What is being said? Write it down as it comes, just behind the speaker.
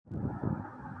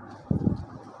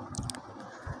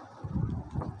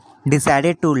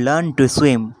decided to learn to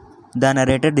swim. The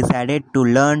narrator decided to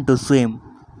learn to swim.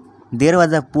 There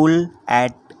was a pool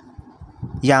at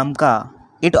Yamka.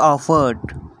 It offered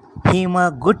him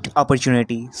a good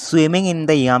opportunity. Swimming in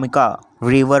the Yamka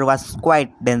river was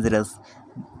quite dangerous.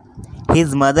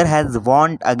 His mother has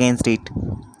warned against it,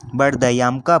 but the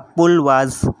Yamka pool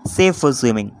was safe for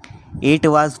swimming. It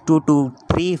was 2 to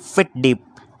 3 feet deep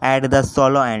at the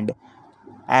shallow end.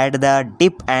 At the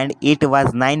deep end, it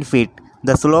was 9 feet.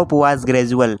 The slope was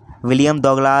gradual. William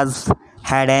Douglas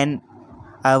had an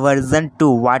aversion to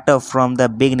water from the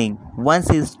beginning. Once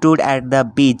he stood at the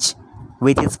beach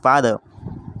with his father.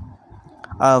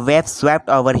 A wave swept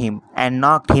over him and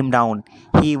knocked him down.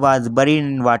 He was buried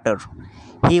in water.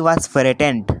 He was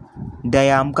frightened. The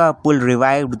Yamka pool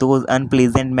revived those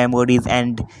unpleasant memories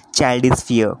and childish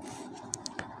fear.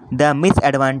 The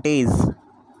misadvantage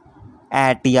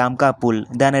at Yamka pool.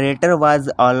 The narrator was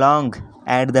along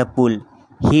at the pool.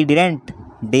 He didn't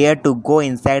dare to go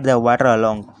inside the water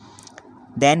alone.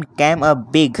 Then came a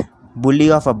big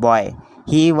bully of a boy.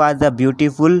 He was a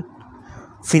beautiful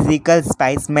physical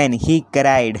specimen. He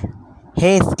cried,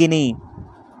 "Hey, skinny!"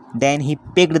 Then he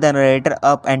picked the narrator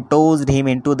up and tossed him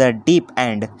into the deep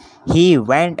end. He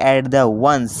went at the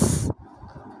once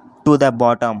to the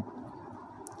bottom.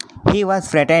 He was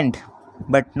frightened,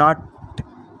 but not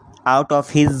out of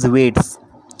his wits.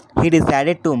 He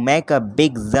decided to make a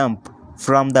big jump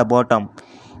from the bottom.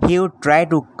 He would try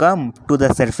to come to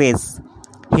the surface.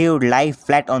 He would lie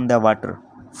flat on the water.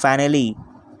 Finally,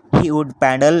 he would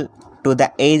paddle to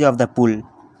the edge of the pool.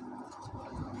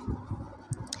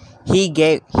 He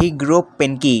grew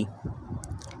pinky.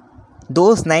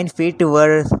 Those 9 feet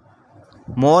were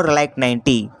more like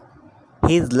 90.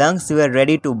 His lungs were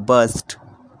ready to burst.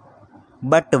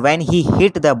 But when he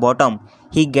hit the bottom,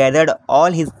 he gathered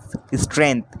all his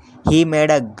strength. He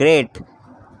made a great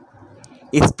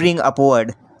spring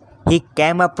upward. He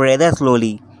came up rather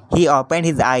slowly. He opened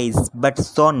his eyes but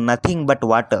saw nothing but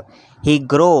water. He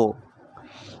grew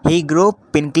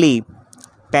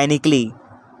panically.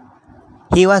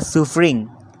 He was suffering.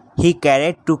 He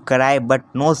tried to cry but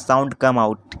no sound came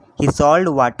out. He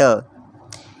swallowed water.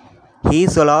 He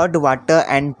swallowed water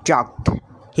and choked.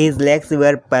 His legs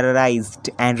were paralyzed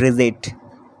and rigid,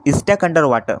 stuck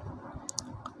underwater.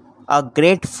 A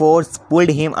great force pulled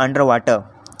him underwater.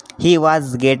 He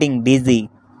was getting dizzy.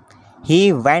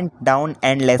 He went down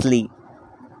endlessly.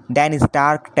 Then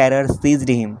stark terror seized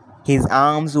him. His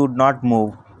arms would not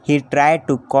move. He tried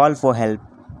to call for help.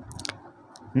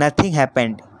 Nothing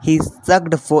happened. He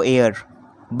sucked for air,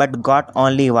 but got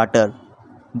only water.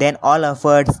 Then all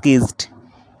efforts ceased.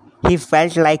 He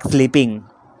felt like sleeping.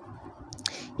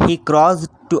 He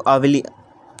crossed to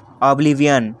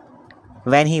oblivion.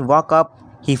 When he woke up,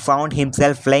 he found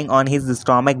himself lying on his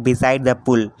stomach beside the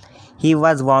pool. He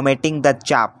was vomiting the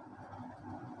chap.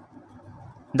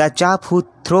 The chap who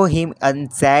threw him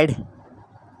and said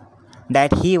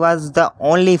that he was the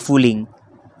only fooling.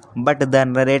 But the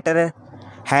narrator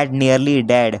had nearly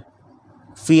died.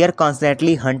 Fear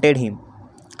constantly hunted him.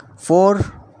 For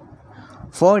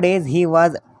 4 days he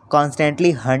was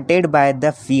constantly hunted by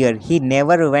the fear. He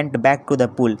never went back to the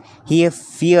pool. He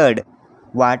feared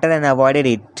water and avoided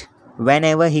it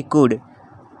whenever he could.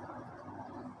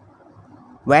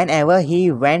 Whenever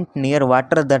he went near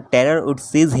water, the terror would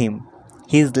seize him.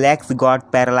 His legs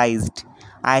got paralyzed.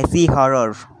 Icy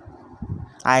horror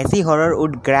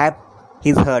would grab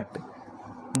his heart.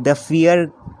 The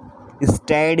fear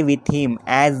stayed with him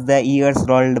as the years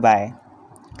rolled by.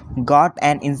 Got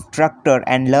an instructor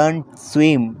and learned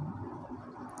swim.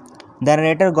 The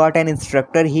narrator got an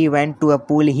instructor. He went to a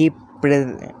pool.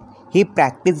 He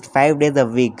practiced 5 days a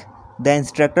week. The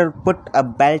instructor put a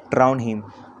belt around him.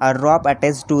 A rope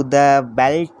attached to the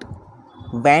belt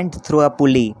went through a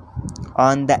pulley.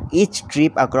 On each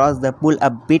trip across the pool, a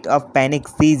bit of panic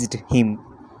seized him.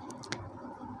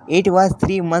 It was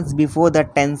 3 months before the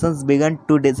tensions began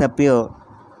to disappear.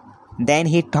 Then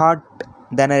he taught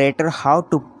the narrator how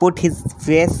to put his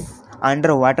face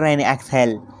under water and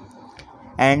exhale.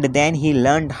 And then he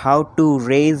learned how to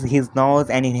raise his nose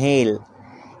and inhale.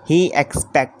 He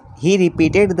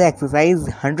repeated the exercise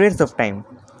hundreds of times.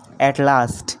 At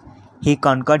last, he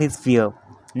conquered his fear.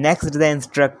 Next, the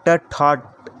instructor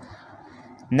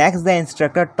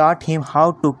taught him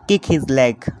how to kick his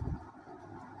leg.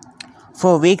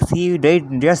 For weeks he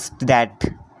did just that.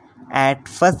 At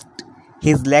first,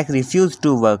 his legs refused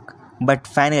to work, but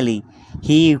finally,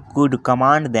 he could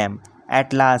command them.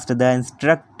 At last, the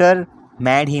instructor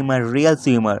made him a real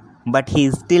swimmer, but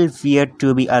he still feared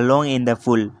to be alone in the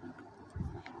pool.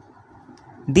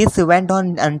 This went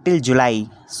on until July,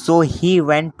 so he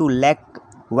went to Lake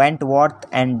Wentworth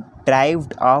and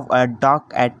dived off a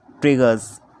dock at Triggers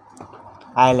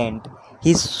Island.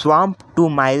 He swam 2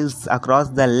 miles across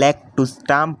the lake to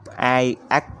stamp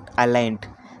Act Island.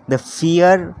 The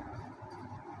fear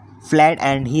fled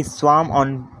and he swam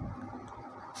on.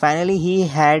 Finally, he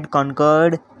had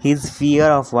conquered his fear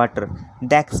of water.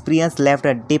 The experience left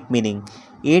a deep meaning.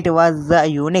 It was a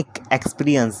unique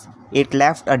experience. It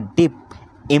left a deep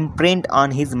imprint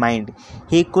on his mind.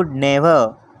 He could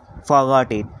never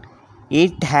forget it.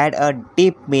 It had a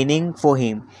deep meaning for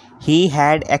him. He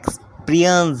had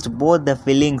experienced both the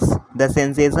feelings, the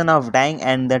sensation of dying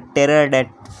and the terror that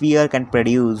fear can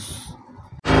produce.